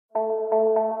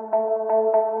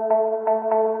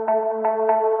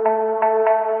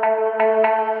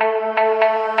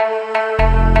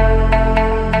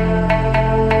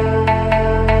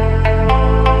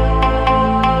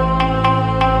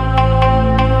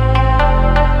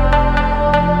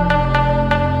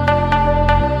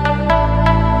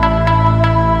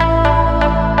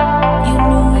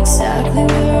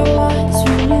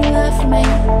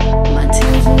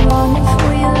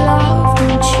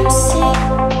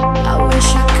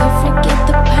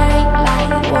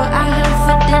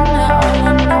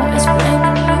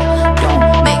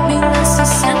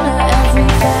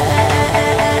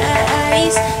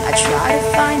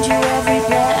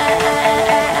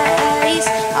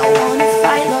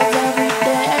fight love every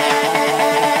day.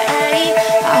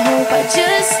 I hope I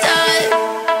just start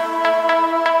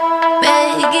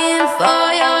begging for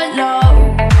your love.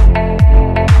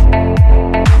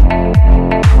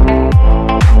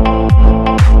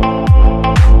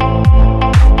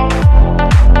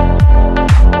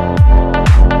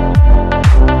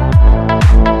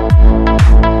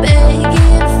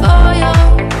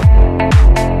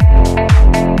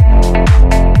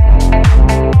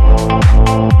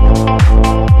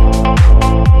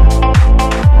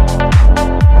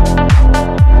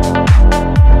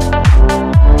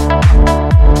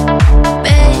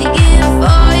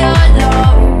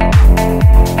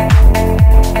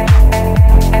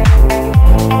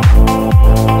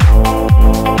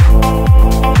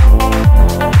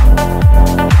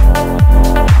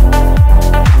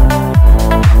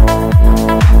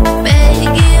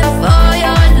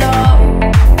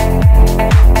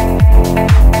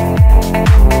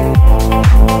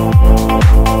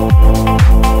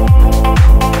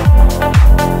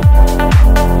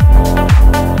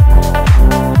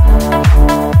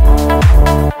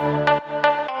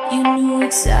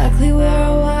 Exactly where I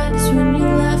was when you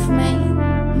left me.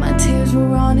 My tears were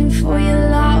running for your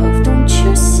love, don't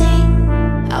you see?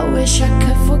 I wish I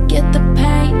could forget the